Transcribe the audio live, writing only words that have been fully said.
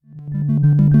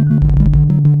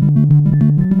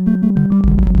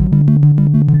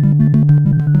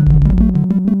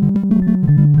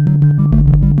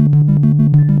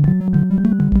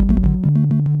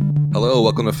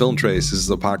Welcome to Film Trace. This is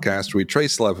a podcast where we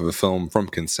trace the life of a film from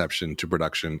conception to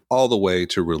production, all the way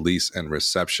to release and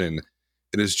reception.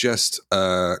 It is just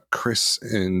Chris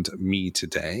and me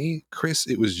today. Chris,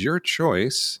 it was your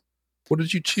choice. What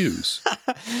did you choose?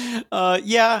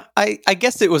 Yeah, I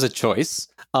guess it was a choice.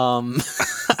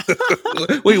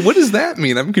 Wait, what does that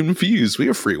mean? I'm confused. We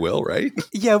have free will, right?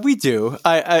 Yeah, we do.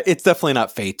 It's definitely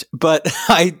not fate, but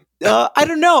I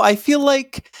don't know. I feel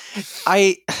like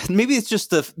maybe it's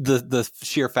just the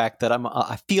sheer fact that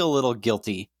I feel a little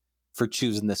guilty for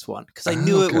choosing this one because I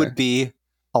knew it would be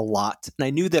a lot, and I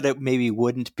knew that it maybe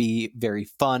wouldn't be very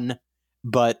fun,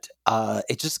 but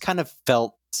it just kind of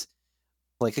felt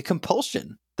like a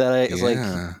compulsion that I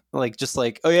like just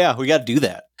like, oh yeah, we got to do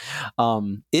that.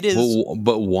 It is,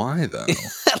 but why though?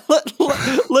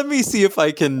 let me see if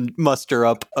I can muster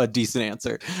up a decent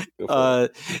answer.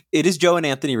 It is Joe and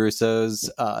Anthony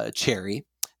Russo's Cherry,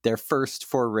 their first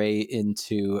foray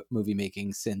into movie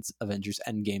making since Avengers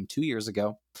Endgame 2 years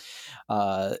ago,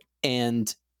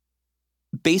 and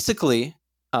basically,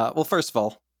 well, first of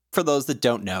all, for those that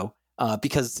don't know,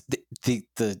 because the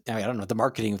I don't know, the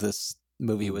marketing of this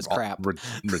movie was crap.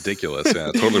 Ridiculous.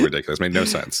 Yeah, totally ridiculous. Made no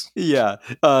sense. Yeah.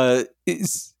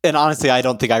 And honestly, I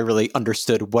don't think I really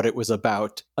understood what it was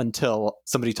about until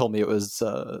somebody told me it was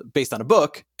based on a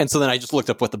book. And so then I just looked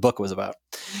up what the book was about.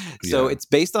 So it's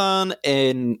based on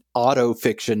an auto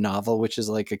fiction novel, which is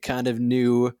like a kind of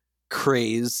new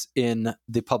craze in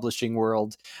the publishing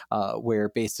world, where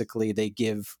basically they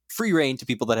give free rein to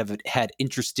people that have had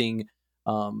interesting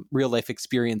real life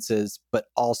experiences, but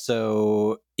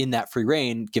also in that free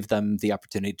reign, give them the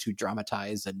opportunity to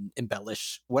dramatize and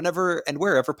embellish whenever and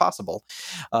wherever possible,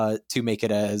 to make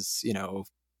it as, you know,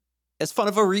 as fun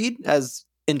of a read, as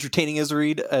entertaining as a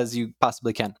read as you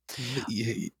possibly can.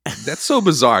 That's so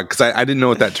bizarre because I didn't know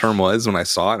what that term was when I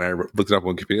saw it, and I looked it up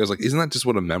on Wikipedia. I was like, isn't that just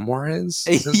what a memoir is?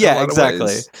 Yeah, exactly.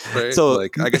 Ways, right? So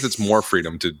like, I guess it's more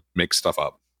freedom to make stuff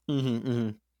up. Mm-hmm, mm-hmm.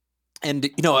 And,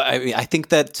 you know, I think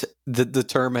that the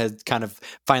term has kind of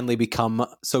finally become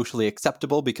socially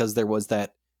acceptable because there was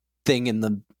that thing in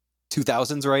the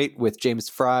 2000s, right, with James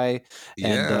Fry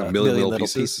and Million Little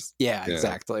Pieces. Yeah,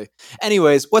 exactly.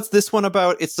 Anyways, what's this one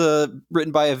about? It's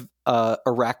written by a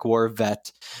Iraq War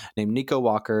vet named Nico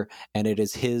Walker, and it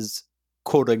is his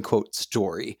quote-unquote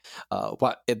story.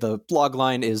 What the blog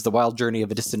line is: the wild journey of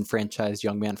a disenfranchised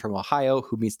young man from Ohio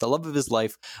who meets the love of his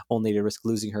life only to risk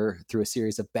losing her through a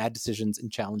series of bad decisions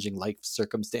and challenging life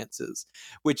circumstances,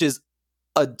 which is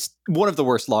one of the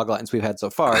worst log lines we've had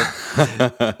so far,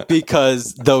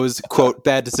 because those quote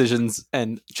bad decisions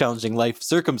and challenging life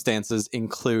circumstances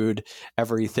include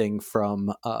everything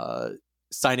from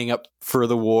signing up for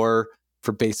the war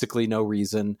for basically no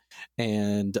reason,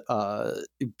 and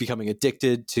becoming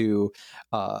addicted to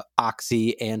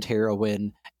oxy and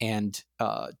heroin, and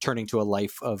turning to a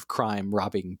life of crime,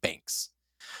 robbing banks.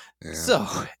 Yeah. So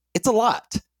it's a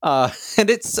lot. And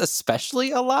it's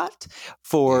especially a lot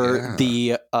for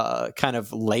the kind of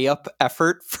layup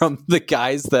effort from the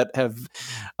guys that have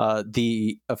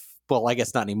well, I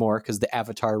guess not anymore because the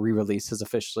Avatar re-release has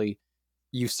officially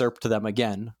usurped them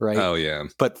again, right? Oh yeah.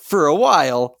 But for a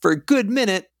while, for a good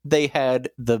minute, they had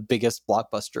the biggest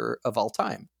blockbuster of all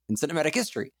time in cinematic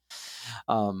history.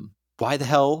 Why the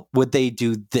hell would they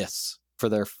do this for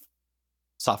their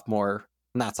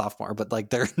but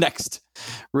like their next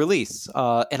release?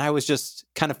 And I was just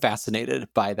kind of fascinated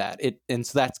by that. And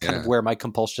so that's kind of where my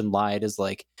compulsion lied, is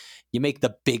like, you make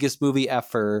the biggest movie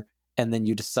ever, and then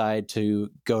you decide to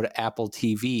go to Apple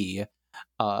TV,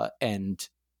 and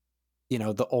you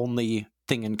know, the only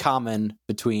thing in common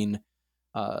between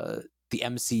the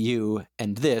MCU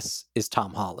and this is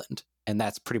Tom Holland, and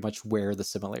that's pretty much where the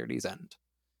similarities end.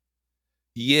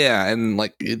 Yeah, and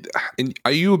like,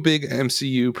 are you a big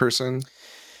MCU person?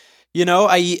 You know,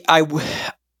 I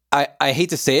hate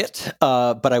to say it,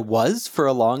 but I was for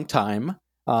a long time.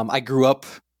 I grew up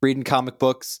reading comic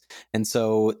books, and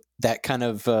so that kind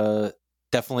of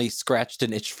definitely scratched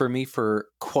an itch for me for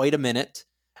quite a minute.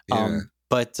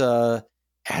 But I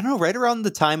don't know, right around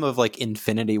the time of like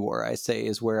Infinity War, I say,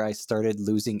 is where I started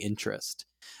losing interest.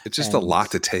 It's just a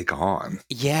lot to take on.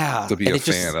 Yeah. To be a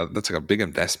fan. That's like a big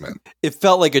investment. It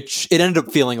felt like it ended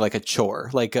up feeling like a chore,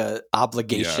 like a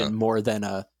obligation more than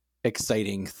a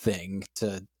exciting thing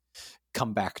to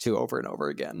come back to over and over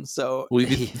again. So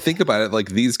if you think about it,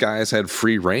 like, these guys had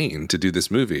free reign to do this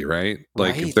movie, right?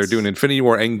 Like, if they're doing Infinity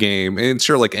War, Endgame, and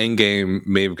sure, like, Endgame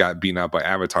may have got beaten up by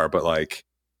Avatar, but like,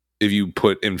 if you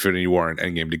put Infinity War and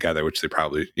Endgame together, which they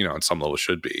probably, you know, on some level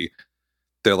should be,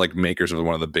 they're like makers of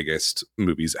one of the biggest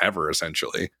movies ever,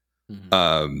 essentially.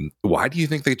 Why do you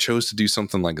think they chose to do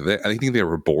something like that? I think they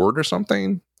were bored or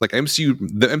something. Like the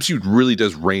MCU really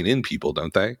does rein in people,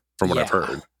 don't they? From what I've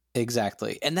heard.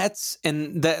 Exactly. And I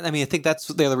think that's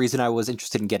the other reason I was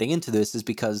interested in getting into this, is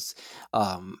because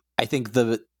I think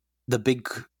the big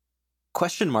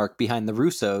question mark behind the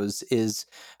Russos is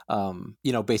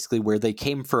basically where they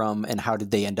came from and how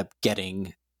did they end up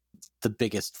getting the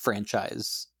biggest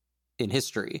franchise in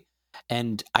history.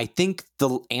 And I think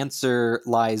the answer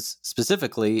lies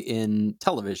specifically in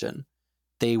television.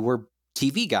 They were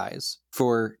TV guys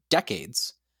for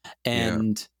decades,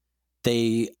 and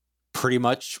they pretty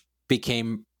much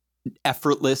became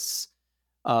effortless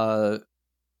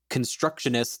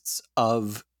constructionists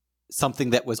of something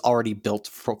that was already built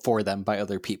for them by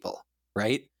other people,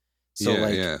 right? So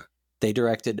they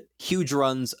directed huge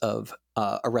runs of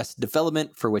Arrested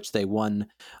Development, for which they won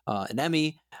an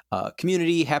Emmy,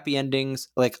 Community, Happy Endings,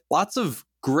 like lots of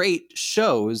great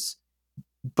shows,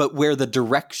 but where the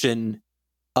direction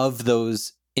of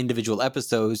those individual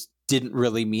episodes didn't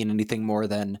really mean anything more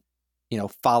than,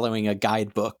 following a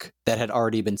guidebook that had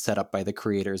already been set up by the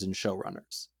creators and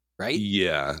showrunners, right?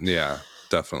 Yeah,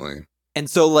 definitely. And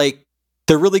so, like,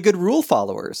 they're really good rule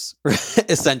followers,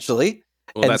 essentially.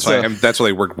 Well, that's why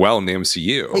they work well in the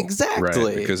MCU. Exactly.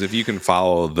 Right? Because if you can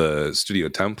follow the studio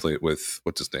template with,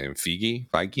 what's his name, Feige,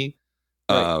 Right.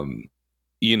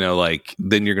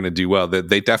 Then you're going to do well.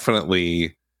 They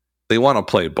definitely, they want to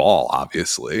play ball,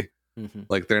 obviously. Mm-hmm.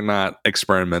 Like, they're not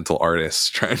experimental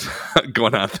artists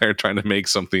going out there trying to make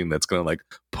something that's going to like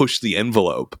push the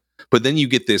envelope. But then you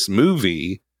get this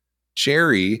movie,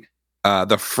 Cherry.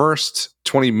 The first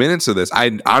 20 minutes of this,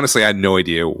 I honestly had no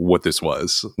idea what this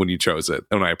was when you chose it.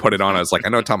 And when I put it on, I was like, I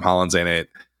know Tom Holland's in it.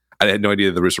 I had no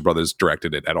idea the Russo brothers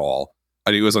directed it at all.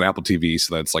 I knew it was on Apple TV,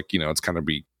 so that's like, it's kind of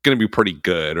going to be pretty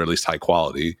good, or at least high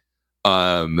quality.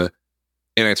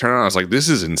 And I turned on, I was like, this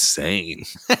is insane.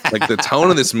 Like, the tone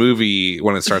of this movie,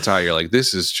 when it starts out, you're like,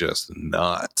 this is just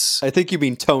nuts. I think you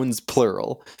mean tones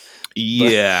plural.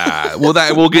 Yeah, well,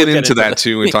 that we'll get into that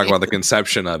too and talk about the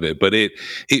conception of it. But it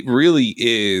really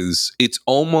is. It's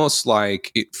almost like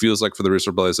it feels like for the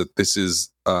Russo brothers that this is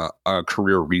a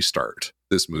career restart.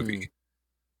 This movie,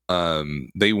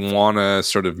 they want to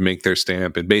sort of make their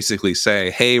stamp and basically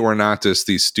say, "Hey, we're not just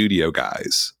these studio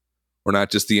guys. We're not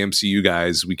just the MCU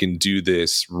guys. We can do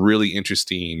this really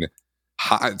interesting.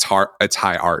 It's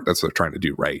high art. That's what they're trying to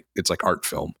do, right? It's like art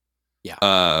film." Yeah.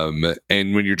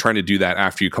 And when you're trying to do that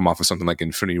after you come off of something like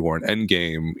Infinity War and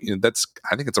Endgame,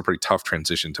 I think it's a pretty tough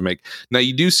transition to make. Now,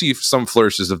 you do see some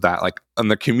flourishes of that, like on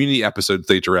the Community episodes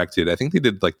they directed. I think they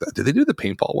did did they do the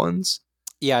paintball ones?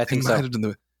 Yeah, I think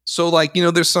so. So, like,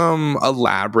 there's some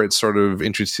elaborate sort of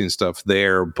interesting stuff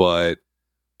there, but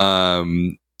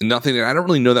nothing. I don't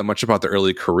really know that much about the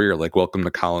early career, like Welcome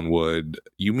to Collinwood,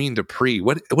 You Mean Dupree.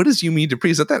 What is You Mean Dupree?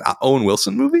 Is that Owen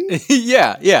Wilson movie?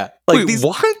 yeah. Like, wait,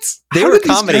 what? They were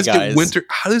comedy guys.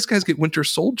 How do these guys get Winter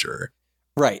Soldier?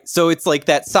 Right. So it's like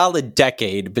that solid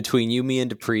decade between You, Me, and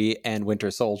Dupree and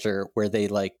Winter Soldier, where they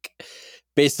like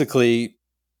basically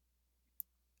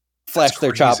flash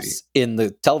their chops in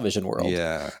the television world.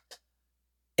 Yeah.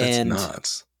 That's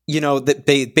nuts. That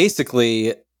they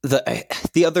basically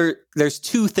there's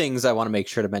two things I want to make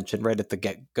sure to mention right at the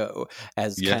get-go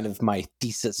as kind of my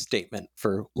thesis statement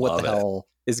for what hell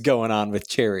is going on with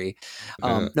Cherry.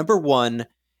 Number one,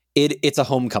 it's a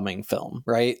homecoming film,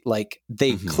 right? Like,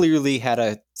 they clearly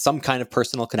had some kind of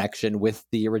personal connection with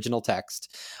the original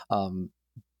text,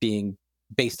 being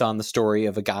based on the story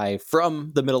of a guy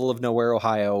from the middle of nowhere,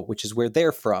 Ohio, which is where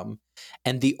they're from.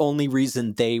 And the only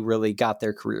reason they really got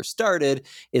their career started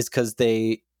is because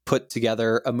they put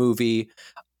together a movie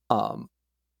all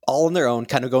on their own,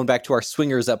 kind of going back to our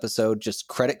Swingers episode, just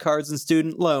credit cards and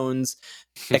student loans,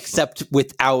 except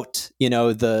without,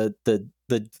 the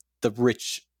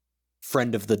rich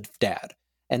friend of the dad.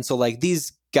 And so, like,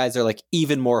 these guys are like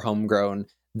even more homegrown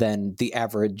than the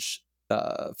average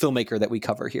filmmaker that we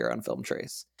cover here on Film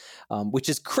Trace, which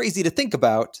is crazy to think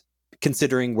about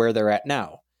considering where they're at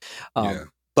now.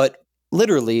 But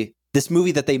literally, this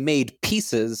movie that they made,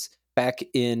 Pieces, back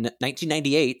in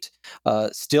 1998,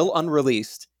 still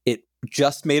unreleased. It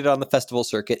just made it on the festival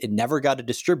circuit. It never got a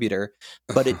distributor,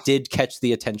 but it did catch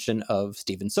the attention of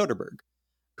Steven Soderbergh,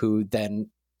 who then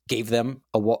gave them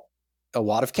a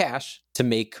wad of cash to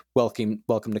make Welcome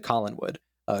to Collinwood,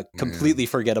 a completely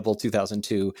forgettable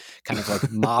 2002 kind of like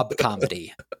mob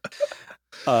comedy.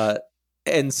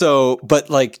 And so,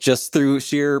 but like, just through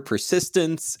sheer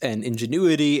persistence and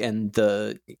ingenuity and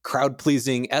the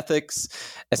crowd-pleasing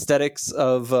aesthetics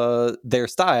of their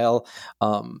style,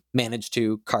 managed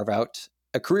to carve out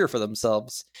a career for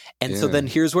themselves. And so then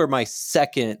here's where my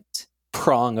second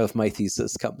prong of my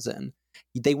thesis comes in.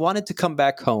 They wanted to come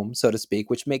back home, so to speak,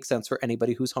 which makes sense for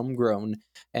anybody who's homegrown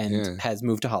and has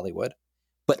moved to Hollywood.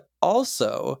 But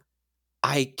also,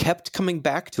 I kept coming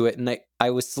back to it, and I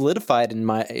was solidified in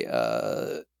my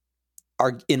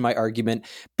argument.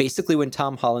 Basically, when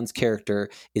Tom Holland's character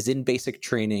is in basic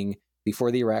training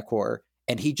before the Iraq War,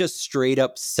 and he just straight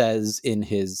up says in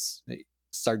his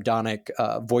sardonic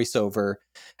voiceover,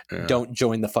 "Don't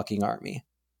join the fucking army."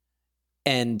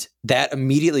 And that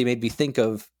immediately made me think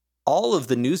of all of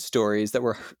the news stories that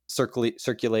were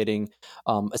circulating,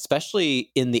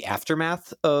 especially in the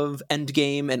aftermath of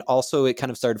Endgame, and also it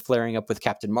kind of started flaring up with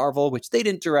Captain Marvel, which they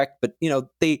didn't direct, but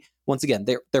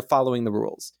they're following the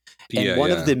rules. And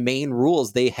one of the main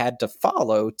rules they had to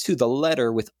follow to the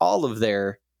letter with all of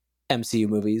their MCU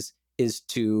movies is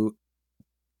to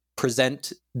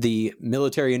present the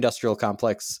military-industrial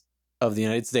complex of the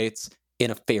United States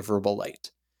in a favorable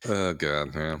light. Oh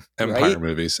god, yeah. Empire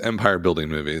movies, empire building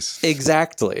movies.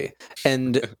 Exactly.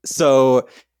 And so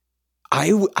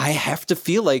I have to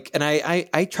feel like, and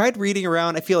I tried reading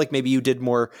around. I feel like maybe you did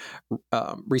more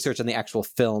research on the actual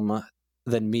film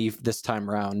than me this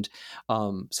time around.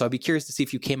 So I'd be curious to see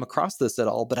if you came across this at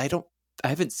all, but I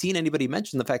haven't seen anybody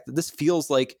mention the fact that this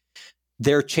feels like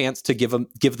their chance to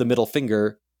give the middle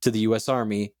finger to the US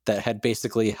Army that had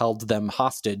basically held them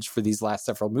hostage for these last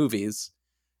several movies.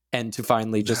 And to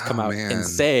finally just come out and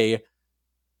say,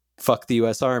 fuck the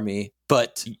US Army.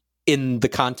 But in the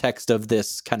context of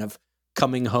this kind of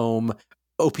coming home,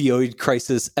 opioid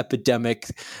crisis epidemic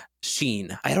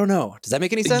sheen. I don't know. Does that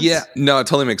make any sense? Yeah, no, it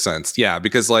totally makes sense. Yeah,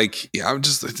 because I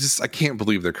can't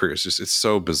believe their career is it's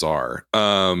so bizarre.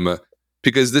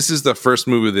 Because this is the first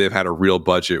movie they've had a real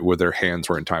budget where their hands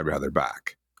weren't tied behind their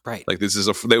back. Right. Like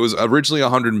there was originally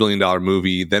 $100 million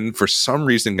movie, then for some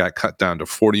reason got cut down to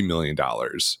 $40 million.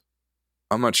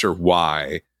 I'm not sure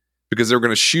why, because they're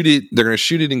going to shoot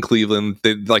it in Cleveland.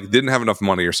 They didn't have enough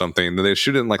money or something. Then they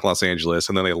shoot it in Los Angeles,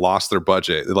 and then they lost their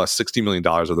budget. They lost $60 million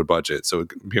of their budget, so it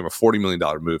became a $40 million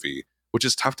movie, which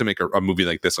is tough to make a movie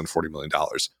like this on $40 million.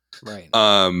 Right.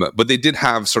 But they did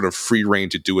have sort of free reign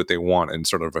to do what they want in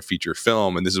sort of a feature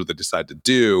film, and this is what they decided to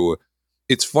do.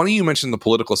 It's funny you mentioned the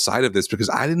political side of this, because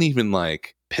I didn't even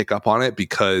pick up on it,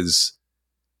 because,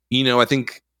 I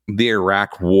think the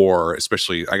Iraq War,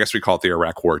 especially, I guess we call it the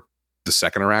Iraq War, the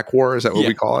second Iraq War. Is that what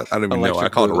we call it? I don't even know. I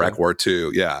call it Iraq War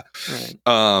 2. Yeah.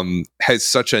 Right. Has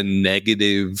such a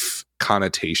negative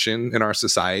connotation in our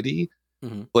society.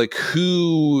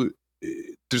 Mm-hmm.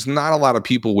 There's not a lot of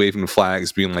people waving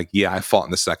flags being like, yeah, I fought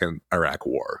in the second Iraq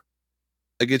War.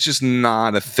 It's just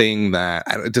not a thing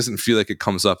it doesn't feel like it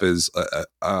comes up as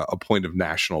a point of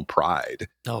national pride.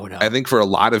 Oh, no. I think for a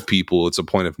lot of people, it's a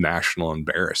point of national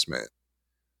embarrassment.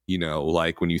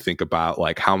 When you think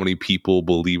about how many people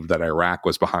believed that Iraq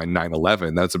was behind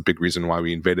 9/11, that's a big reason why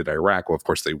we invaded Iraq. Well, of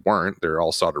course they weren't. They're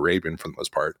all Saudi Arabian for the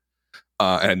most part.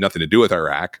 It had nothing to do with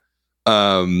Iraq.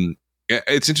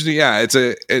 It's interesting. Yeah, it's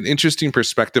an interesting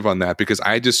perspective on that, because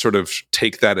I just sort of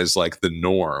take that as the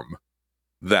norm.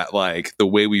 That the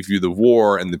way we view the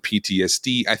war and the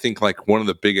PTSD, I think one of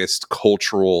the biggest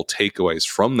cultural takeaways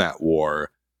from that war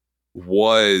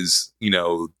was,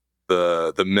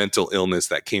 the mental illness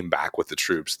that came back with the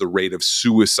troops, the rate of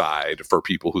suicide for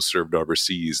people who served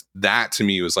overseas. That to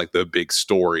me was the big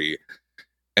story.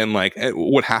 And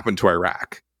what happened to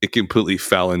Iraq? It completely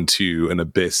fell into an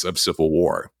abyss of civil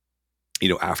war,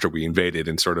 after we invaded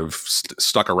and sort of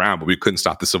stuck around, but we couldn't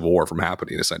stop the civil war from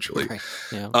happening, essentially. Right.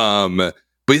 Yeah.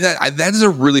 But that is a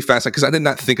really fascinating, because I did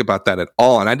not think about that at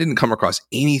all. And I didn't come across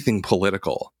anything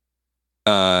political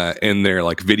in their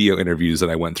video interviews that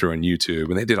I went through on YouTube.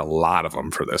 And they did a lot of them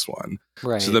for this one.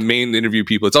 Right. So the main interview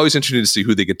people, it's always interesting to see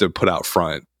who they get to put out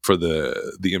front for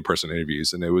the in-person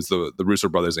interviews. And it was the Russo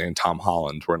brothers and Tom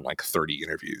Holland were in 30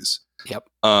 interviews. Yep.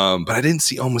 But I didn't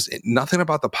see almost nothing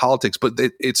about the politics, but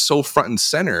it's so front and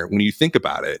center when you think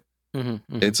about it. Mm-hmm,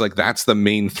 mm-hmm. It's that's the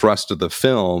main thrust of the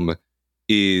film.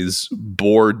 Is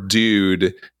bored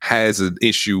dude has an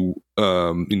issue,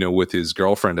 with his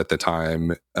girlfriend at the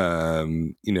time,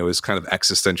 is kind of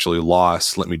existentially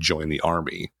lost. Let me join the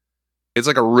army. It's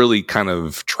a really kind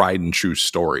of tried and true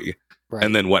story. Right.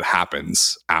 And then what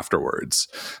happens afterwards?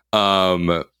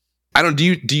 Do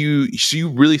you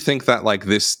really think that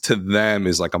this to them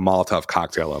is a Molotov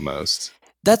cocktail almost?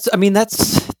 That's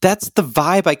the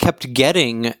vibe I kept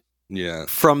getting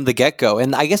from the get-go.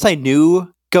 And I guess I knew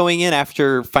going in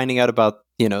after finding out about,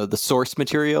 the source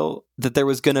material that there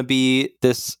was going to be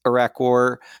this Iraq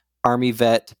War Army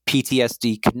vet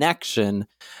PTSD connection,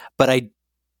 but I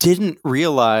didn't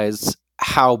realize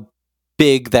how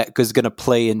big that was going to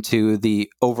play into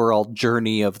the overall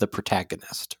journey of the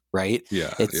protagonist, right?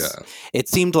 Yeah, It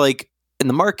seemed like in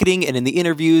the marketing and in the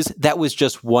interviews, that was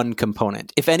just one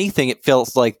component. If anything, it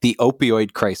feels like the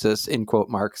opioid crisis, in quote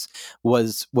marks,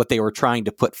 was what they were trying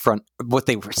to put what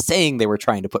they were saying they were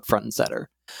trying to put front and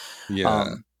center.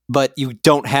 yeah. But you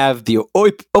don't have the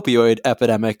opioid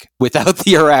epidemic without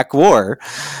the Iraq War.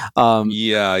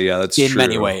 Yeah, that's in true.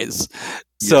 many ways.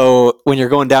 So when you're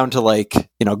going down to like,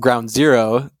 ground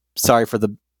zero, sorry for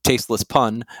the tasteless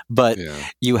pun, but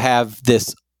you have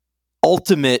this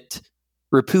ultimate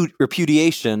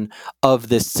repudiation of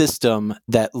this system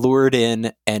that lured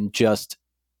in and just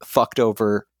fucked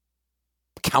over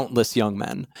countless young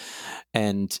men.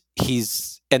 And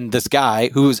this guy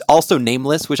who's also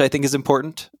nameless, which I think is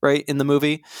important, right, in the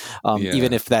movie,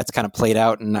 even if that's kind of played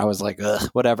out and I was like, ugh,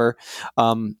 whatever,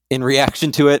 in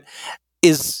reaction to it,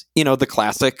 is, the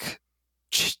classic,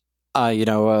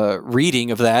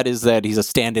 reading of that is that he's a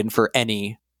stand-in for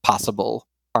any possible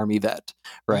Army vet,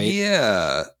 right?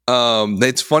 Yeah.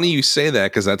 It's funny you say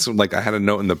that, because that's like, I had a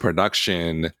note in the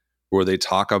production where they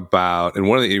talk about, in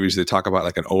one of the interviews, they talk about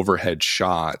like an overhead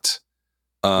shot,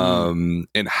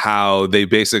 and how they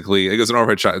basically, it goes an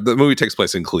overhead shot. The movie takes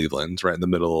place in Cleveland, right in the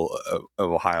middle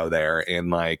of Ohio there. And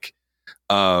like,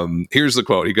 here's the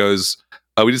quote. He goes,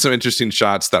 we did some interesting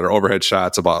shots that are overhead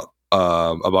shots about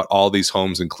all these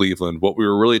homes in Cleveland. What we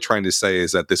were really trying to say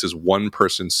is that this is one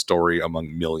person's story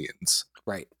among millions.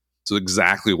 Right. So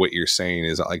exactly what you're saying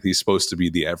is that, like, he's supposed to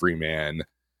be the everyman.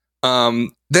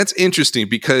 That's interesting,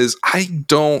 because I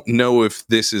don't know if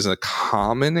this is a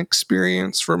common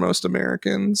experience for most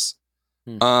Americans.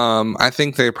 I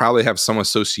think they probably have some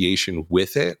association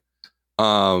with it.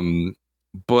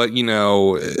 But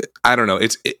I don't know.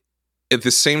 At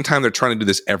the same time, they're trying to do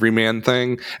this everyman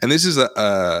thing, and this is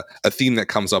a theme that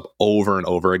comes up over and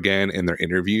over again in their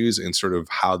interviews and sort of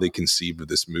how they conceived of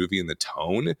this movie and the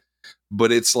tone.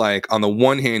 But it's like, on the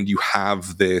one hand, you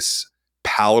have this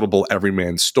palatable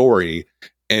everyman story,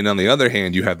 and on the other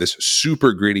hand, you have this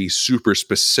super gritty, super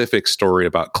specific story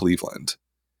about Cleveland.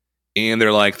 And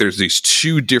they're like, there's these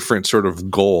two different sort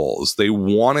of goals. They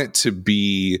want it to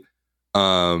be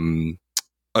a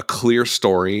clear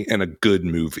story and a good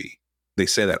movie. They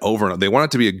say that over and over. They want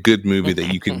it to be a good movie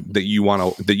that you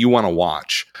want to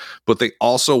watch, but they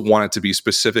also want it to be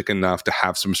specific enough to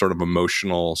have some sort of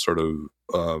emotional sort of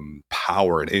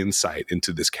power and insight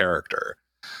into this character.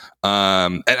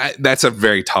 That's a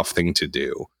very tough thing to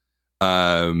do.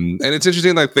 And it's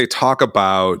interesting, like, they talk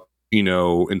about,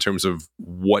 in terms of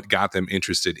what got them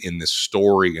interested in this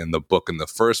story and the book in the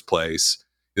first place,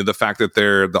 the fact that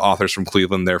they're the authors from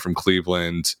Cleveland, they're from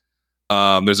Cleveland.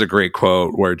 There's a great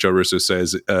quote where Joe Russo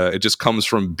says, it just comes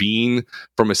from being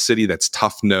from a city that's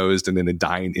tough-nosed and in a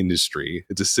dying industry.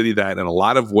 It's a city that, in a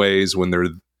lot of ways, when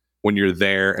you're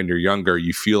there and you're younger,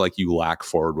 you feel like you lack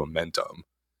forward momentum.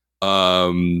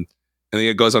 And then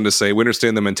it goes on to say, we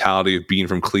understand the mentality of being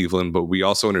from Cleveland, but we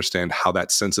also understand how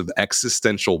that sense of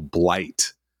existential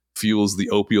blight fuels the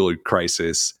opioid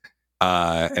crisis,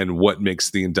 and what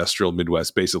makes the industrial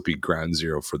Midwest basically ground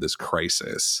zero for this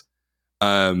crisis.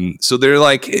 So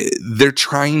they're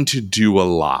trying to do a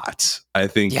lot, I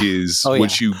think,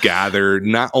 what you gather,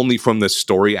 not only from the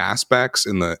story aspects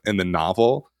in the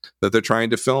novel that they're trying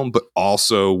to film, but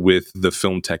also with the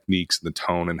film techniques and the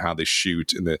tone and how they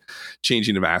shoot and the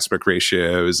changing of aspect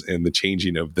ratios and the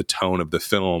changing of the tone of the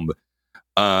film.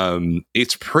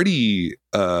 It's pretty,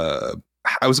 I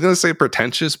was going to say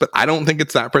pretentious, but I don't think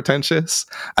it's that pretentious.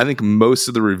 I think most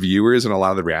of the reviewers and a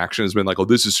lot of the reaction has been like, oh,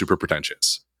 this is super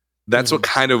pretentious. That's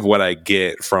what I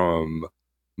get from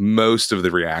most of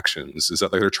the reactions, is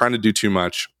that, like, they're trying to do too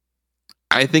much.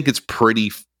 I think it's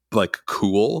pretty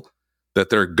cool that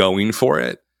they're going for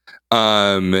it.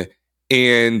 And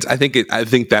I think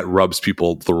that rubs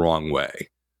people the wrong way.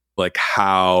 Like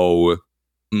how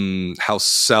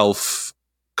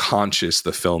self-conscious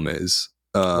the film is,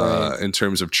 in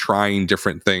terms of trying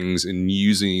different things and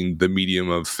using the medium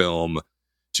of film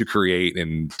to create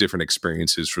and different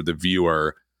experiences for the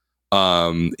viewer.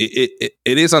 It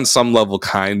is on some level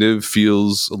kind of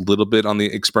feels a little bit on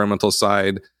the experimental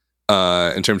side,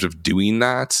 in terms of doing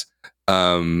that.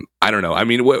 I don't know. I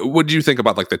mean, what do you think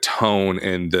about, like, the tone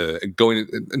and going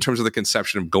in terms of the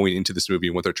conception of going into this movie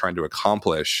and what they're trying to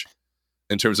accomplish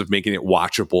in terms of making it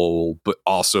watchable, but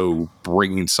also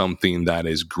bringing something that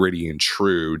is gritty and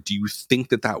true? Do you think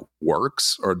that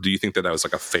works, or do you think that was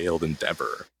like a failed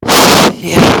endeavor?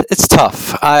 Yeah, it's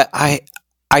tough.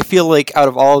 I feel like out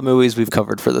of all the movies we've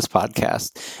covered for this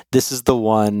podcast, this is the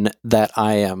one that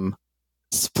I am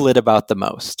split about the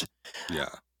most. Yeah.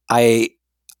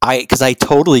 Because I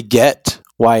totally get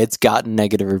why it's gotten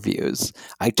negative reviews.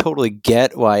 I totally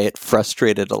get why it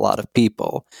frustrated a lot of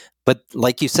people. But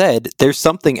like you said, there's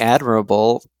something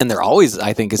admirable, and there always,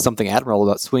 I think, is something admirable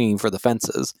about swinging for the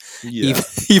fences, Yeah.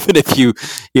 even if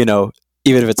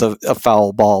even if it's a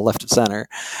foul ball left of center.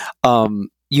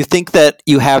 You think that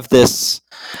you have this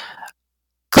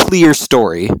clear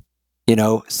story,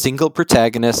 single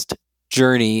protagonist,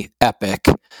 journey, epic,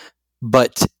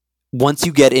 but once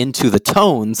you get into the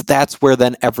tones, that's where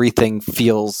then everything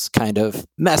feels kind of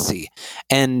messy.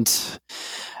 And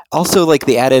also, like,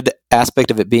 the added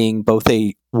aspect of it being both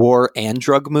a war and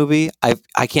drug movie,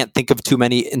 I can't think of too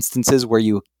many instances where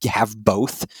you have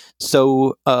both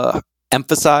so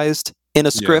emphasized in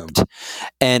a script.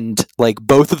 And like,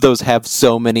 both of those have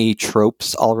so many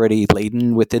tropes already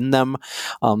laden within them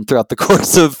throughout the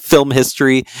course of film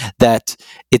history that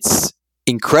it's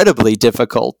incredibly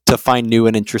difficult to find new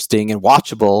and interesting and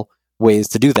watchable ways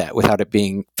to do that without it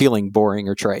feeling boring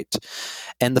or trite.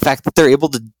 And the fact that they're able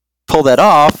to pull that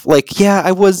off, like, yeah,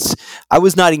 I was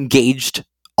not engaged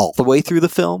all the way through the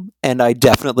film, and I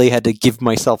definitely had to give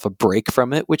myself a break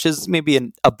from it, which is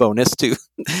maybe a bonus to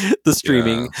the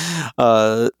streaming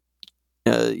the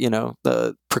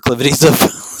proclivities of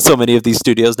so many of these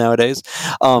studios nowadays.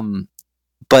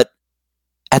 But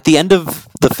at the end of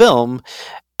the film,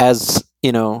 as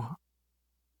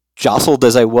jostled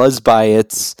as I was by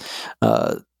its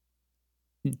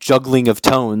juggling of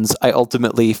tones, I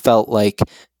ultimately felt like,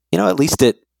 at least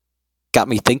it got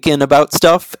me thinking about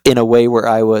stuff in a way where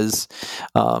I was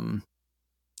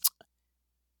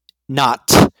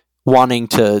not wanting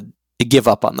to give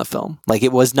up on the film. Like,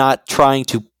 it was not trying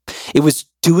to, it was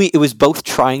both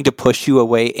trying to push you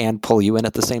away and pull you in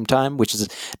at the same time, which is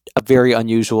a very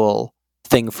unusual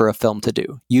thing for a film to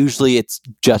do. Usually it's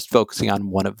just focusing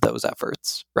on one of those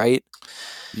efforts, right?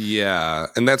 Yeah,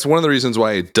 and that's one of the reasons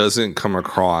why it doesn't come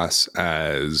across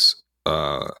as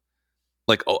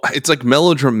it's like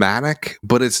melodramatic,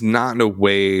 but it's not in a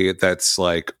way that's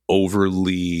like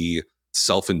overly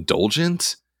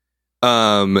self-indulgent.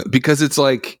 Because it's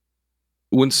like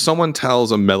when someone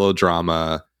tells a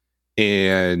melodrama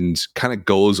and kind of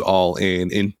goes all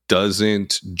in and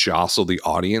doesn't jostle the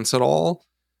audience at all,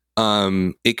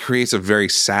 it creates a very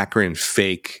saccharine,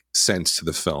 fake sense to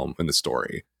the film and the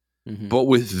story. Mm-hmm. But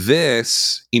with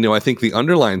this, I think the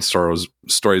underlying story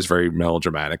is very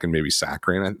melodramatic and maybe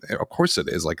saccharine. Of course it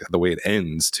is, like the way it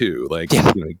ends too. Like,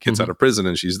 he gets out of prison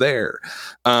and she's there.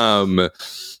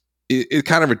 It's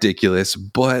kind of ridiculous,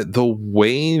 but the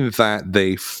way that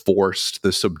they forced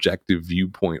the subjective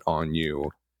viewpoint on you,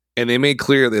 and they made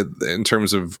clear that in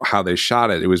terms of how they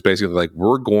shot it, it was basically like,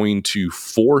 we're going to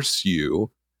force you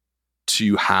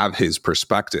to have his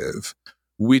perspective,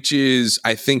 which is,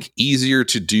 I think, easier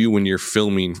to do when you're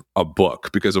filming a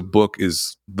book, because a book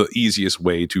is the easiest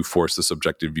way to force the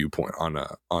subjective viewpoint on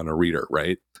a reader,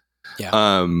 right?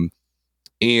 Yeah.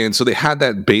 And so they had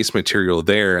that base material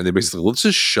there, and they basically, let's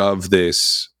just shove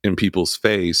this in people's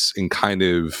face and kind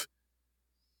of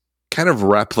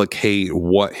replicate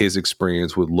what his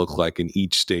experience would look like in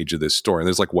each stage of this story. And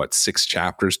there's like 6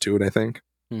 chapters to it, I think.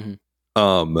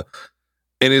 Mm-hmm.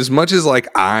 And as much as like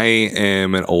I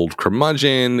am an old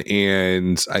curmudgeon,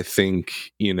 and I think,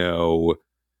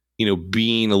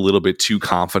 being a little bit too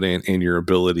confident in your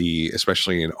ability,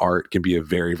 especially in art, can be a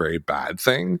very, very bad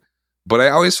thing. But I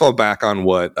always fall back on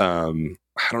what, I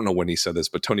don't know when he said this,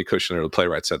 but Tony Kushner, the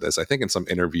playwright, said this, I think in some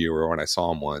interview or when I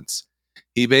saw him once.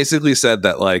 He basically said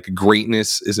that like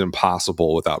greatness is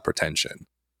impossible without pretension,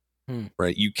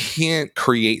 right? You can't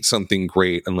create something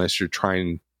great unless you're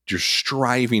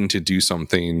striving to do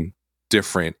something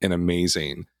different and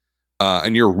amazing,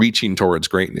 and you're reaching towards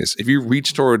greatness. If you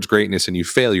reach towards greatness and you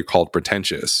fail, you're called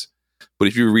pretentious. But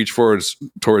if you reach towards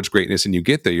greatness and you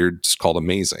get there, you're just called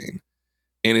amazing.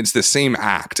 And it's the same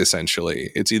act,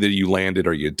 essentially. It's either you land it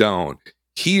or you don't.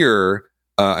 Here,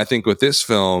 I think with this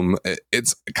film,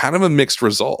 it's kind of a mixed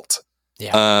result.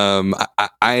 Yeah.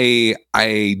 I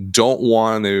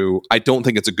don't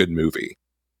think it's a good movie.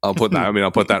 I'll put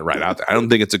that right out there. I don't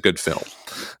think it's a good film.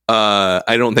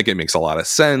 I don't think it makes a lot of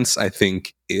sense. I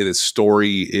think the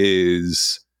story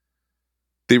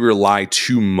they rely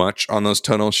too much on those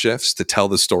tonal shifts to tell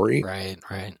the story. Right.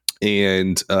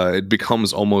 And it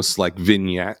becomes almost like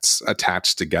vignettes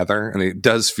attached together. And it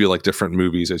does feel like different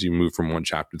movies as you move from one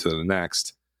chapter to the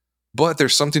next. But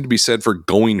there's something to be said for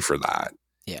going for that.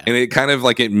 Yeah. And it kind of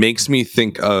like, it makes me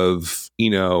think of,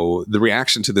 the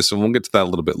reaction to this, and we'll get to that a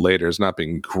little bit later, is not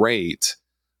being great.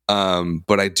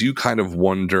 But I do kind of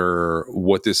wonder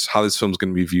how this film's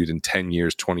going to be viewed in 10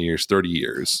 years, 20 years, 30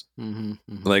 years. Mm-hmm,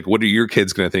 mm-hmm. Like, what are your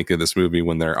kids going to think of this movie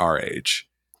when they're our age?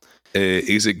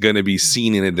 Is it going to be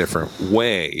seen in a different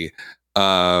way?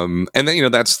 And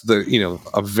then, that's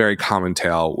a very common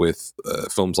tale with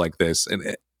films like this.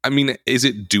 And I mean, is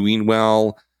it doing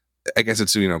well? I guess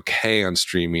it's doing okay on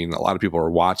streaming. A lot of people are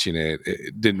watching it.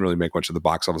 It didn't really make much of the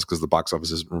box office because the box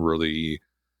office isn't really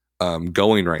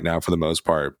going right now for the most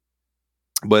part.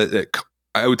 But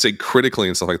I would say critically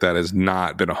and stuff like that has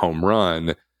not been a home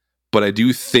run. But I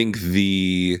do think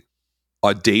the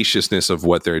audaciousness of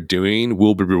what they're doing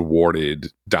will be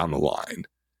rewarded down the line.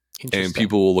 And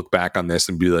people will look back on this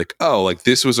and be like, oh, like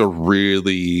this was a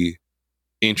really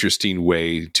interesting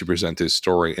way to present this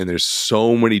story. And there's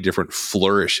so many different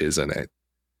flourishes in it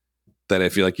that I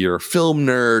feel like you're a film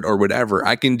nerd or whatever.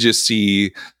 I can just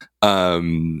see,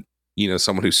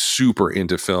 someone who's super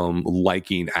into film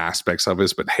liking aspects of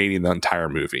this, but hating the entire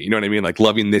movie. You know what I mean? Like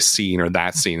loving this scene or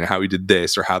that scene and how he did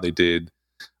this or how they did,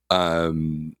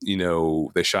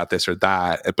 they shot this or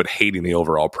that, but hating the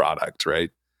overall product.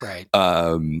 Right. Right.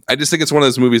 I just think it's one of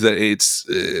those movies that it's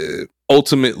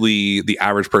ultimately the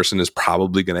average person is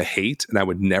probably going to hate, and I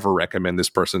would never recommend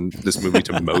this movie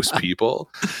to most people.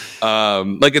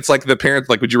 Like it's like the parent,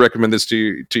 like, would you recommend this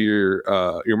to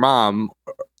your mom?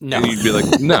 No. And you'd be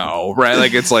like, no, right?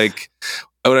 Like it's like,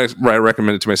 would I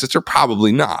recommend it to my sister?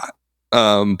 Probably not.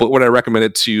 But would I recommend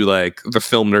it to like the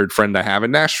film nerd friend I have in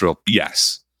Nashville?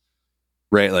 Yes.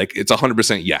 Right, like it's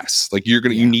 100% yes. Like you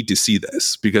need to see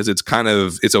this because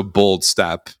it's a bold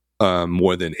step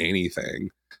more than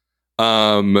anything.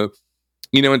 In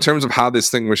terms of how this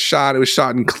thing was shot, it was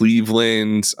shot in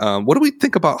Cleveland. What do we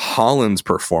think about Holland's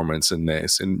performance in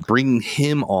this and bringing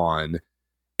him on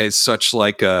as such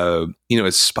like as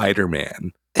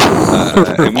Spider-Man?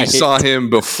 And we saw him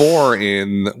before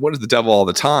in What Is the Devil All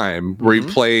the Time, where he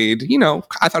played.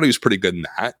 I thought he was pretty good in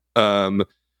that.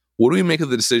 What do we make of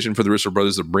the decision for the Russo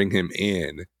brothers to bring him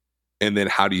in? And then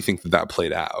how do you think that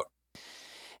played out?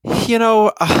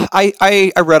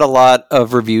 I read a lot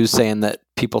of reviews saying that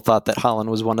people thought that Holland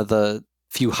was one of the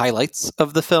few highlights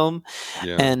of the film.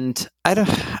 Yeah. And I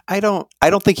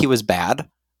don't think he was bad,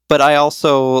 but I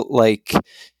also the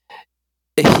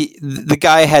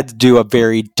guy had to do a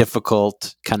very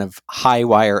difficult kind of high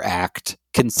wire act,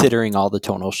 considering all the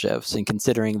tonal shifts and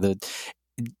considering the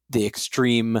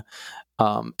extreme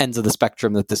ends of the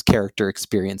spectrum that this character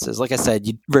experiences. Like I said,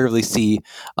 you rarely see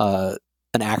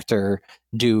an actor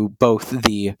do both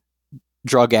the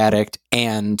drug addict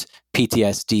and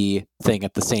PTSD thing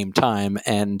at the same time,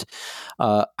 and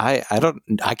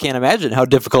I can't imagine how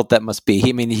difficult that must be.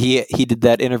 I mean, he did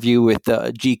that interview with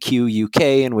GQ UK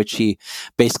in which he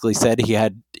basically said he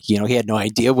had no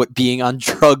idea what being on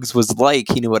drugs was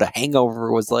like. He knew what a hangover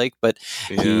was like, but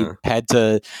he had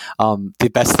to.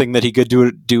 The best thing that he could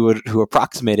do to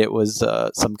approximate it was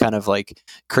some kind of like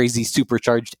crazy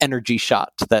supercharged energy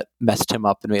shot that messed him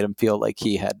up and made him feel like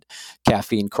he had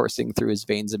caffeine coursing through his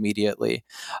veins immediately.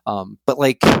 But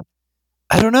like,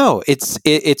 I don't know.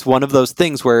 It's one of those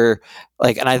things where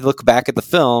like, and I look back at the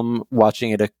film, watching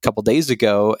it a couple days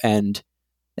ago, and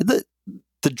the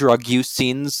drug use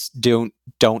scenes don't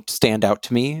stand out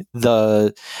to me.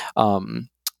 The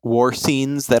war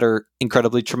scenes that are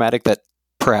incredibly traumatic, that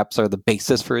perhaps are the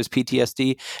basis for his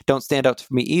PTSD, don't stand out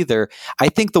to me either. I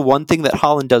think the one thing that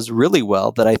Holland does really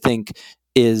well, that I think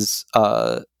is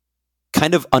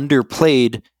kind of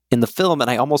underplayed in the film, and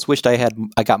I almost wished I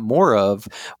got more of,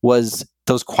 was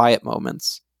those quiet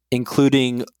moments,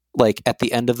 including like at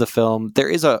the end of the film. There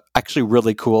is a actually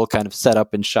really cool kind of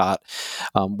setup and shot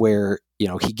where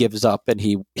he gives up and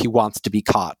he wants to be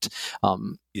caught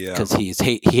because he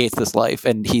hates this life,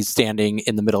 and he's standing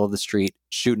in the middle of the street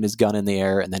shooting his gun in the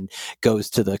air, and then goes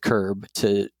to the curb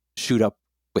to shoot up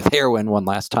with heroin one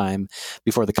last time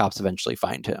before the cops eventually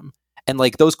find him. And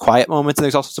like those quiet moments, and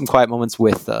there's also some quiet moments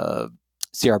with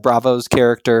Ciara Bravo's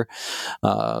character,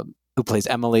 who plays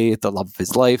Emily, the love of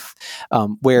his life,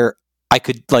 where I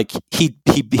could like he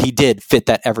did fit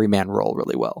that everyman role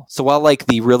really well. So while like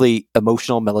the really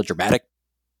emotional, melodramatic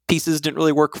pieces didn't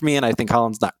really work for me, and I think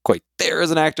Holland's not quite there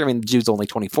as an actor. I mean, the dude's only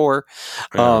 24.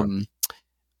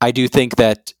 I do think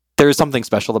that there's something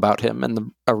special about him,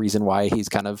 and a reason why he's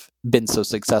kind of been so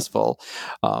successful.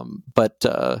 But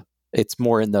it's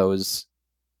more in those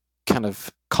kind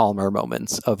of calmer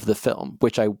moments of the film,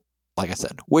 which I, like I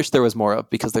said, wish there was more of,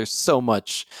 because there's so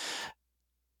much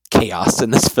chaos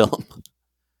in this film.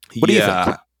 What do you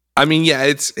think? I mean,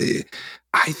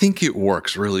 I think it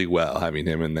works really well having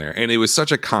him in there, and it was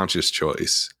such a conscious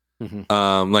choice.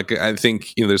 Mm-hmm. Like I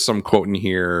think there's some quote in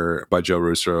here by Joe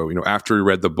Russo. After we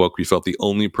read the book, we felt the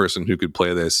only person who could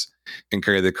play this and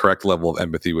carry the correct level of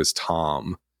empathy was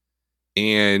Tom.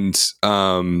 And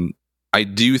I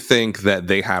do think that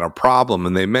they had a problem,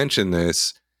 and they mentioned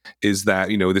this, is that,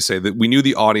 they say that we knew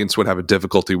the audience would have a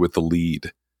difficulty with the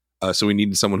lead. So we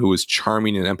needed someone who was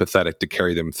charming and empathetic to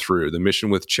carry them through. The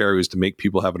mission with Cherry was to make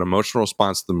people have an emotional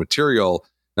response to the material,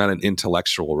 not an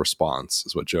intellectual response,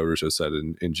 is what Joe Russo said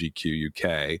in GQ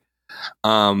UK.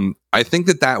 I think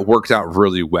that worked out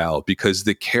really well because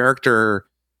the character,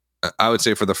 I would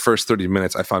say for the first 30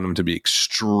 minutes, I found him to be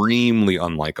extremely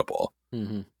unlikable.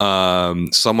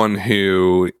 Someone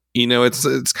who,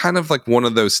 it's kind of like one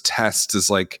of those tests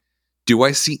is like, do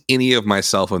I see any of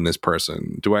myself in this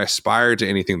person? Do I aspire to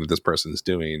anything that this person is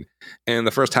doing? And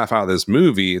the first half hour of this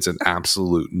movie, it's an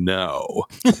absolute no.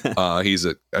 He's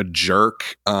a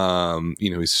jerk.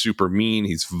 He's super mean.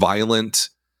 He's violent.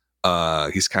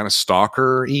 He's kind of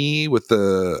stalker-y with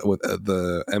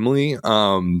the Emily.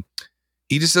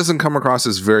 He just doesn't come across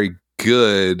as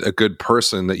a good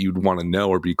person that you'd want to know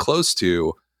or be close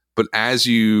to. But as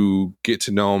you get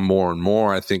to know him more and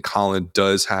more, I think Colin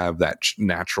does have that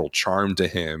natural charm to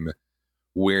him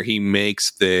where he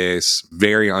makes this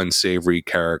very unsavory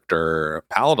character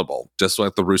palatable, just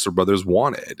like the Russo brothers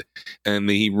wanted. And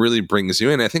he really brings you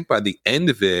in. I think by the end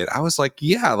of it, I was like,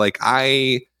 yeah, like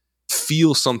I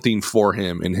feel something for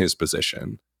him in his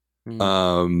position,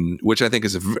 which I think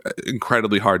is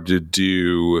incredibly hard to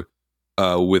do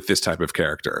with this type of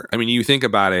character. I mean, you think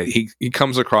about it, he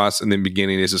comes across in the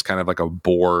beginning as just kind of like a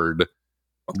bored,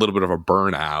 a little bit of a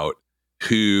burnout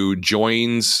who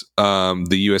joins the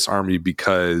U.S. Army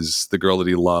because the girl that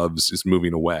he loves is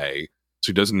moving away. So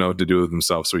he doesn't know what to do with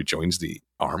himself. So he joins the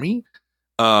Army.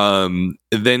 Then,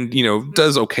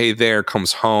 does okay there,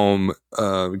 comes home,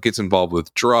 gets involved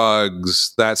with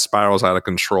drugs. That spirals out of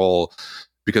control.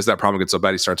 Because that problem gets so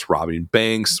bad, he starts robbing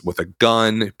banks with a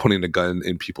gun, putting a gun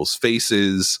in people's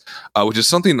faces, which is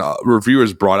something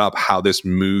reviewers brought up, how this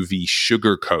movie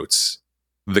sugarcoats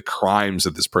the crimes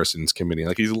that this person's committing.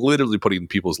 Like, he's literally putting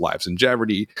people's lives in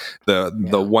jeopardy.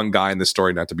 The one guy in the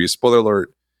story, not to be a spoiler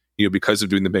alert, because of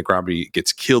doing the bank robbery,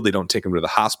 gets killed. They don't take him to the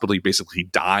hospital. He basically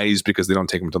dies because they don't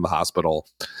take him to the hospital.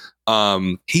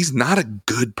 He's not a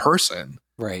good person.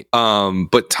 Right.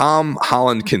 But Tom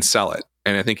Holland can sell it.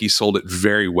 And I think he sold it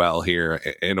very well here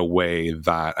in a way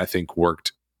that I think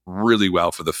worked really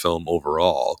well for the film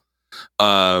overall.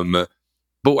 But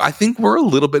I think we're a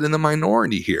little bit in the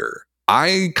minority here.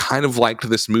 I kind of liked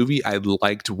this movie. I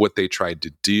liked what they tried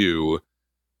to do.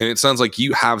 And it sounds like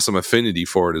you have some affinity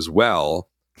for it as well.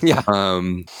 Yeah.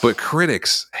 But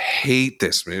critics hate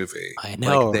this movie. I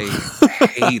know. Like, they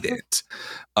hate it.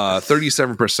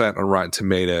 37% on Rotten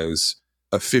Tomatoes,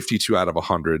 a 52 out of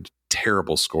 100.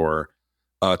 Terrible score.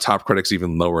 Top critics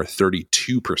even lower,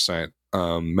 32%.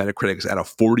 Metacritic's at a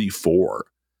 44.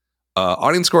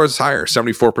 Audience score is higher,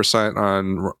 74%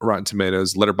 on Rotten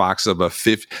Tomatoes. Letterboxd of a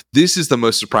 50. This is the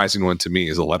most surprising one to me,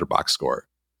 is a Letterboxd score.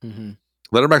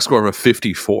 Letterboxd score of a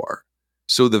 54.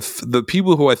 So the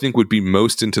people who I think would be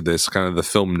most into this, kind of the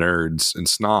film nerds and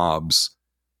snobs,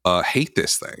 hate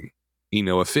this thing.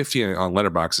 A 50 on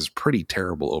Letterboxd is pretty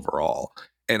terrible overall.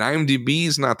 And IMDb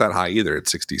is not that high either, at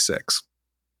 66.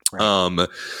 Right.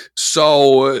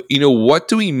 So, what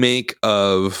do we make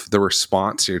of the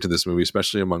response here to this movie,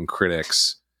 especially among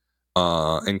critics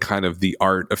and kind of the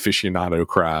art aficionado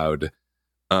crowd?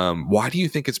 Why do you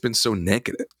think it's been so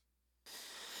negative?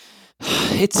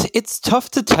 It's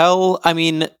tough to tell. I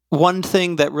mean, one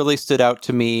thing that really stood out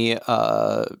to me,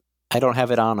 I don't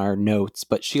have it on our notes,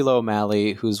 but Sheila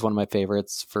O'Malley, who's one of my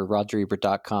favorites for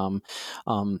RogerEbert.com,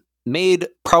 made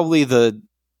probably the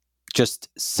just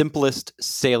simplest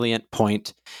salient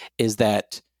point, is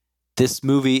that this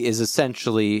movie is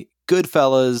essentially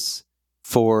Goodfellas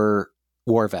for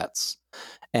war vets.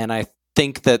 And I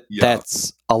think that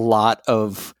that's a lot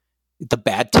of the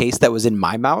bad taste that was in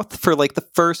my mouth for like the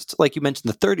first, like you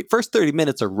mentioned, the first 30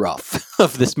 minutes are rough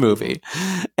of this movie.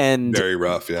 And very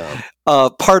rough. Yeah.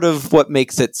 Part of what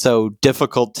makes it so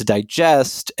difficult to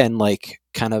digest and like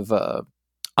kind of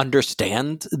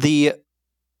understand the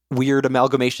weird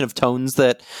amalgamation of tones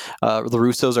that the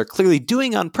Russos are clearly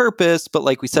doing on purpose, but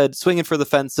like we said, swinging for the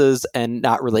fences and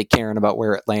not really caring about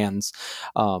where it lands.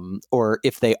 Or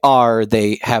if they are,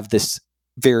 they have this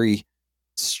very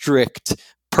strict,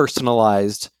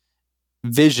 personalized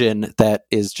vision that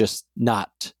is just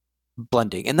not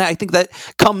blending. And I think that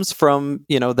comes from,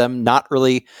 them not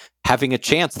really having a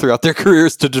chance throughout their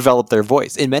careers to develop their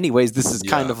voice. In many ways, this is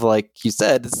kind of like you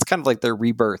said, this is kind of like their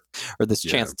rebirth or this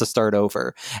chance to start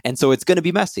over. And so it's going to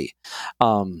be messy.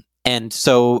 And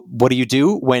so what do you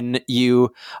do when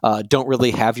you don't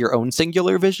really have your own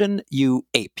singular vision? You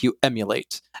ape, you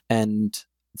emulate. And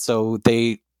so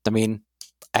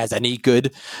as any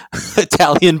good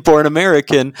Italian-born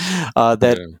American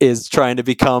that is trying to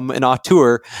become an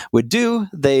auteur would do,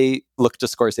 they look to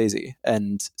Scorsese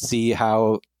and see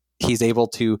how he's able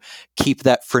to keep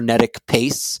that frenetic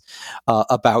pace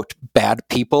about bad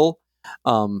people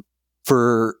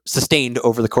for sustained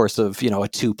over the course of, a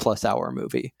 2+ hour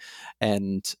movie.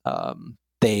 And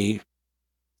they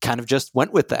kind of just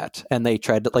went with that, and they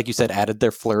tried to, like you said, added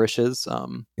their flourishes.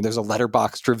 There's a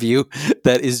Letterboxd review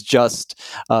that is just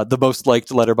the most liked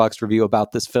Letterboxd review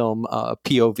about this film.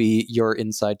 POV, you're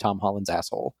inside Tom Holland's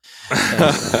asshole,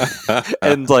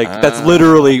 and like that's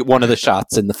literally one of the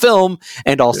shots in the film,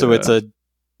 and also it's a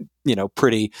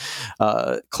pretty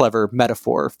clever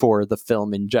metaphor for the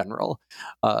film in general.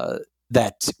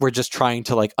 That we're just trying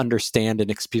to like understand and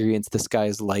experience this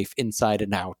guy's life inside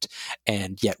and out,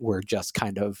 and yet we're just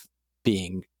kind of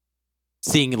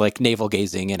seeing like navel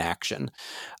gazing in action.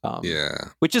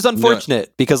 Which is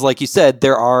unfortunate because, like you said,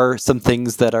 there are some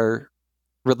things that are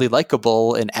really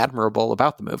likable and admirable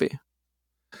about the movie.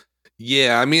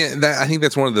 Yeah, I mean, I think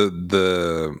that's one of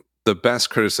the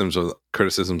best criticisms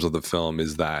of the film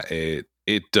is that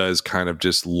it does kind of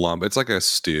just lump. It's like a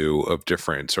stew of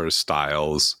different sort of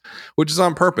styles, which is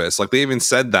on purpose. Like they even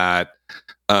said that,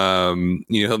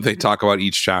 they talk about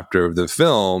each chapter of the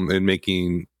film and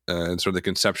making sort of the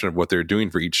conception of what they're doing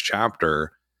for each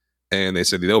chapter. And they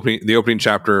said the opening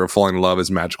chapter of Falling in Love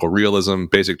is magical realism.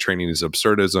 Basic training is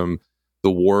absurdism.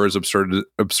 The war is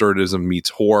absurdism meets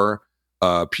horror.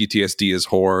 PTSD is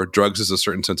horror. Drugs is a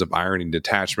certain sense of irony and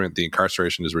detachment. The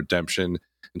incarceration is redemption.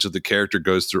 And so the character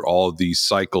goes through all of these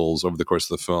cycles over the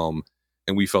course of the film.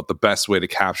 And we felt the best way to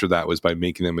capture that was by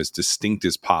making them as distinct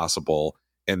as possible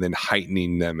and then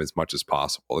heightening them as much as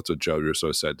possible. That's what Joe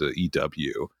Russo said to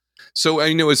EW. So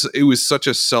I know it was such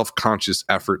a self-conscious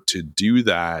effort to do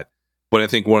that. But I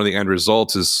think one of the end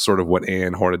results is sort of what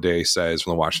Anne Hornaday says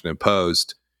from the Washington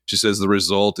Post. She says the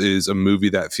result is a movie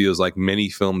that feels like many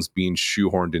films being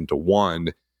shoehorned into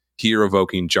one. Here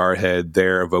evoking Jarhead,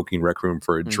 there evoking Requiem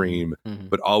for a Dream,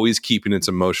 but always keeping its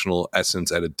emotional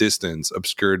essence at a distance,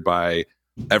 obscured by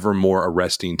ever more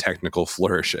arresting technical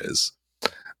flourishes.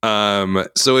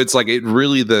 So it's like it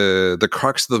really the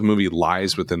crux of the movie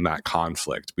lies within that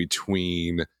conflict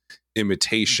between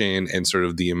imitation and sort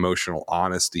of the emotional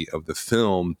honesty of the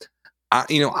film. I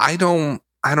don't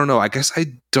know. I guess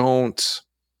I don't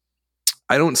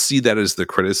see that as the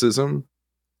criticism.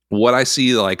 What I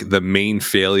see like the main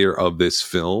failure of this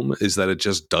film is that it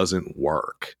just doesn't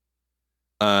work.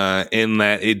 And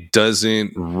that it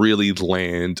doesn't really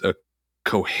land a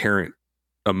coherent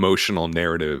emotional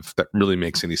narrative that really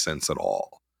makes any sense at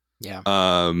all. Yeah.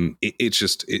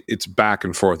 It's back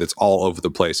and forth. It's all over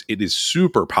the place. It is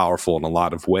super powerful in a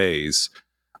lot of ways.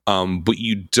 But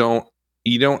you don't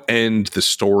end the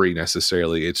story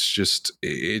necessarily. It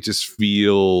just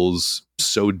feels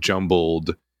so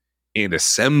jumbled and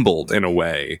assembled in a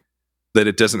way that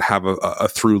it doesn't have a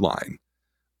through line.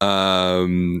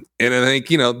 And I think,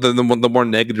 the more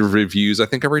negative reviews, I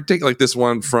think are ridiculous. Like this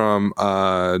one from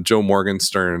Joe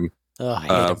Morgenstern. Oh, I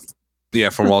hate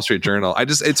him. From Wall Street Journal.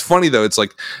 It's funny though. It's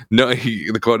like,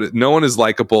 the quote is, no one is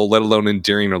likable, let alone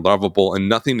endearing or lovable, and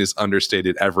nothing is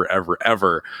understated ever, ever,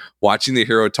 ever. Watching the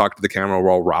hero talk to the camera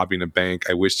while robbing a bank,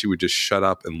 I wished he would just shut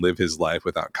up and live his life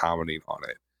without commenting on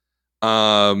it.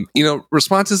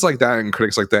 Responses like that and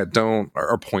critics like that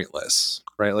are pointless,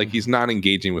 right? Like he's not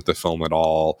engaging with the film at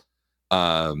all.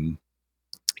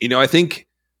 I think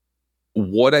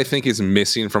what I think is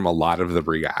missing from a lot of the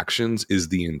reactions is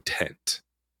the intent.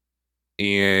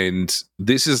 And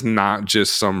this is not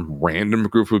just some random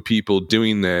group of people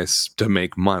doing this to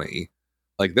make money.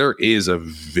 Like there is a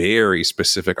very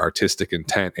specific artistic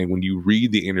intent. And when you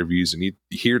read the interviews and you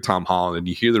hear Tom Holland and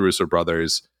you hear the Russo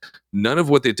brothers, none of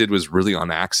what they did was really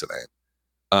on accident.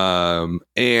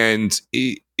 And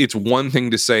it's one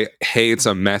thing to say, hey, it's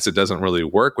a mess, it doesn't really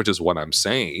work, which is what I'm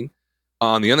saying.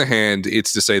 On the other hand,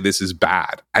 it's to say this is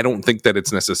bad. I don't think that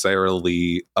it's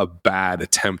necessarily a bad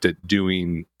attempt at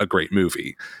doing a great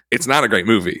movie. It's not a great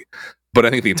movie, but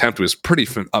I think the attempt was pretty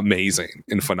amazing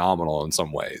and phenomenal in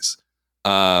some ways.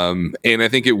 And I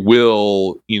think it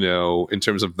will, in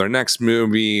terms of their next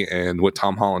movie and what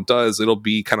Tom Holland does, it'll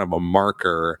be kind of a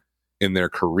marker in their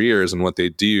careers and what they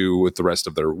do with the rest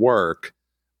of their work.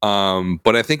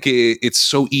 But I think it's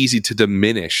so easy to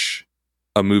diminish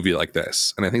a movie like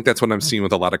this. And I think that's what I'm seeing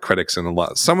with a lot of critics and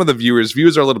some of the viewers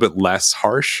are a little bit less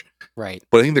harsh. Right.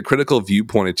 But I think the critical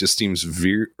viewpoint, it just seems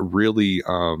really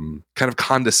kind of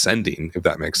condescending, if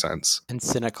that makes sense. And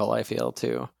cynical, I feel,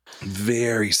 too.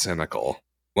 Very cynical.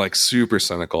 Like super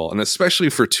cynical. And especially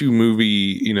for two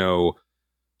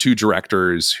two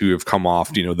directors who have come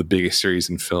off, the biggest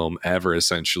series in film ever,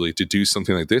 essentially, to do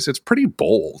something like this. It's pretty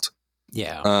bold.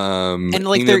 Yeah. And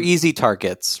like they're easy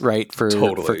targets, right, for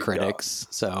critics.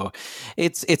 Yeah. So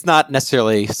it's not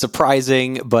necessarily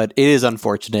surprising, but it is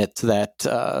unfortunate that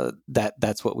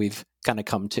that's what we've kind of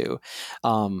come to.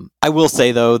 I will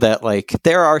say though that like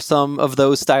there are some of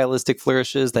those stylistic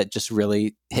flourishes that just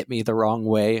really hit me the wrong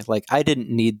way. Like I didn't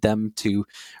need them to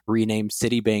rename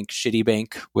Citibank Shitty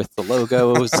Bank with the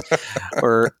logos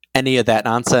or any of that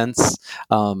nonsense.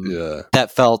 That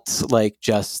felt like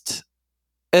just,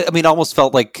 I mean, almost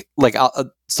felt like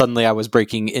suddenly I was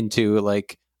breaking into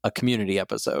like a Community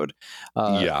episode.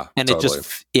 And totally. It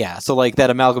just, so like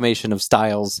that amalgamation of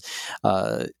styles,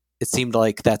 it seemed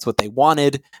like that's what they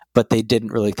wanted, but they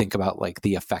didn't really think about like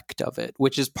the effect of it,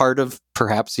 which is part of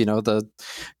perhaps, the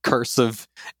curse of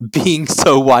being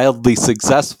so wildly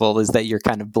successful is that you're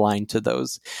kind of blind to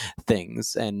those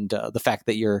things. And the fact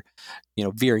that you're,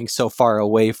 veering so far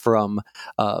away from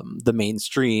the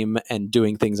mainstream and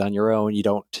doing things on your own, you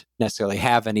don't necessarily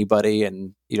have anybody,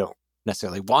 and you don't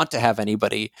necessarily want to have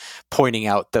anybody pointing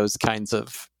out those kinds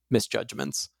of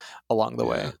misjudgments along the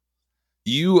way.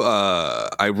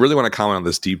 I really want to comment on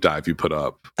this deep dive you put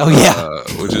up. Oh yeah,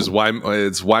 which is why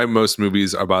most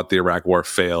movies about the Iraq War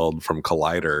failed from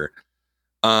Collider.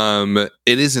 It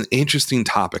is an interesting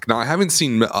topic. Now, I haven't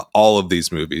seen all of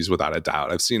these movies without a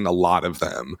doubt. I've seen a lot of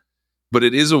them, but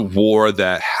it is a war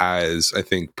that has, I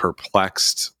think,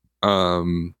 perplexed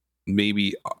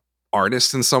maybe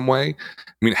artists in some way.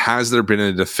 I mean, has there been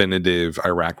a definitive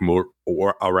Iraq War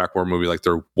movie like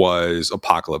there was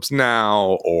Apocalypse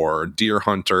Now or Deer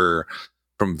Hunter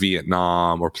from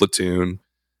Vietnam or Platoon?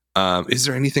 Is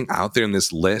there anything out there in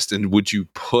this list? And would you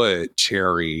put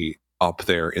Cherry up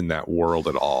there in that world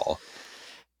at all?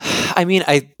 I mean,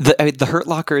 the Hurt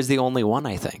Locker is the only one,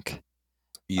 I think.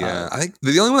 Yeah, I think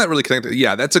the only one that really connected.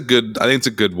 Yeah, I think it's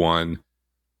a good one.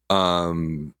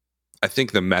 I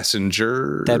think The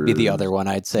Messenger. That'd be the other one,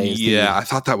 I'd say. I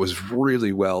thought that was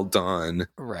really well done.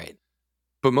 Right.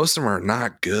 But most of them are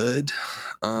not good.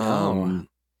 No.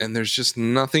 And there's just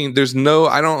nothing. There's no,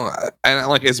 I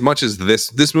like, as much as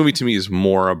this movie to me is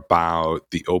more about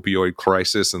the opioid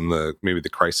crisis and maybe the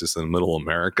crisis in middle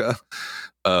America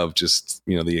of just,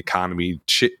 the economy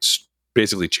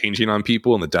basically changing on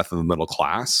people and the death of the middle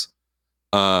class.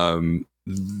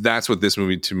 That's what this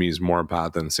movie to me is more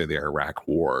about than, say, the Iraq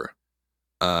War.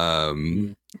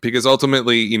 Because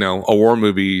ultimately, a war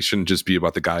movie shouldn't just be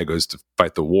about the guy who goes to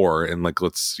fight the war. And like,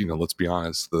 let's be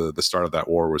honest, the start of that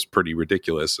war was pretty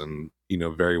ridiculous and,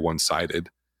 very one-sided.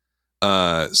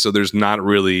 So there's not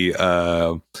really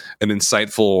an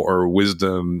insightful or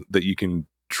wisdom that you can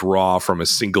draw from a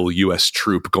single U.S.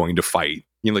 troop going to fight.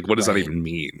 Like, what does that even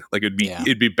mean? Like,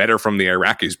 it'd be better from the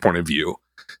Iraqis' point of view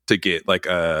to get like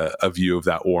a view of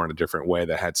that war in a different way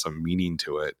that had some meaning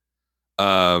to it.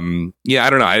 I don't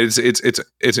know.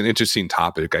 It's an interesting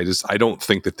topic. I don't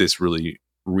think that this really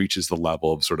reaches the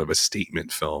level of sort of a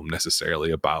statement film necessarily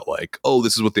about like, oh,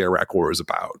 this is what the Iraq War is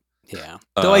about. Yeah.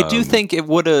 Though I do think it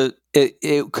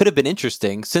could have been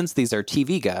interesting, since these are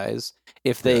TV guys,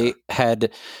 if they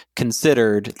had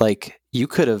considered, like, you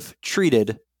could have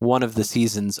treated one of the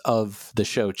seasons of the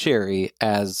show Cherry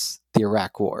as the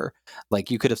Iraq War.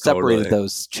 Like, you could have separated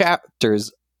those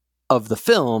chapters of the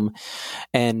film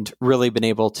and really been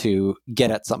able to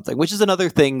get at something, which is another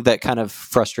thing that kind of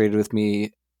frustrated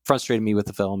me with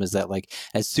the film, is that like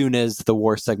as soon as the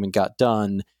war segment got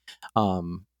done,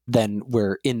 then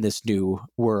we're in this new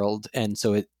world, and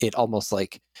so it almost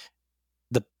like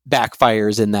the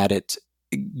backfires in that it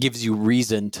gives you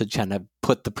reason to kind of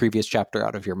put the previous chapter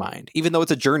out of your mind, even though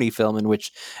it's a journey film in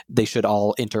which they should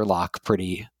all interlock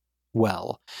pretty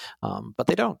well, but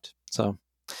they don't. So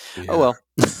oh well.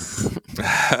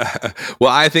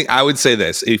 Well, I think I would say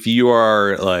this: if you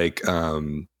are like,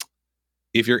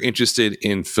 if you're interested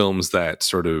in films that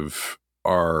sort of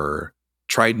are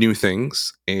tried new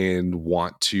things and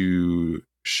want to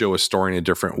show a story in a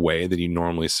different way than you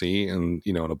normally see in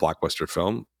a blockbuster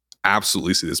film,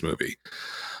 absolutely see this movie.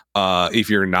 If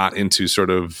you're not into sort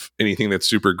of anything that's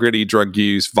super gritty, drug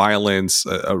use, violence,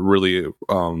 a really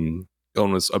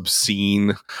almost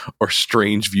obscene or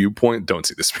strange viewpoint, don't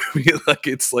see this movie.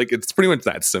 It's pretty much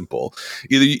that simple.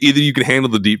 Either you can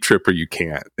handle the deep trip or you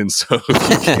can't, and so if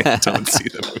you can't, don't see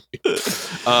the movie.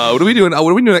 What are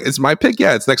we doing? It's my pick.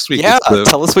 Yeah, it's next week. Yeah,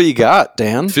 tell us what you got,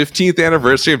 Dan. 15th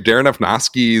anniversary of Darren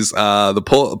Aronofsky's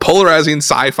the polarizing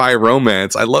sci-fi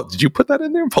romance. Did you put that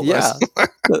in there? Yeah.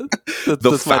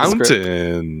 The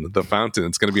Fountain. The Fountain.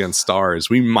 It's going to be on Stars.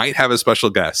 We might have a special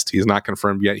guest. He's not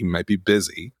confirmed yet. He might be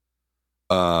busy.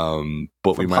 But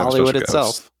from we might Hollywood have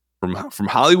itself. from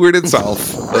Hollywood itself,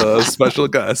 special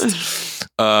guest.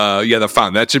 The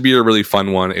Fountain. That should be a really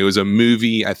fun one. It was a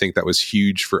movie, I think, that was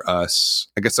huge for us.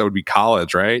 I guess that would be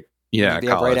college, right? Yeah,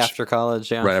 college. Right after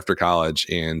college. Yeah, right after college,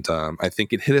 and I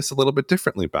think it hit us a little bit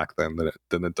differently back then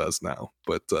than it does now.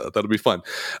 But that'll be fun.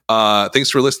 Thanks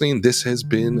for listening. This has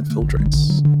been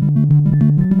Filtrates.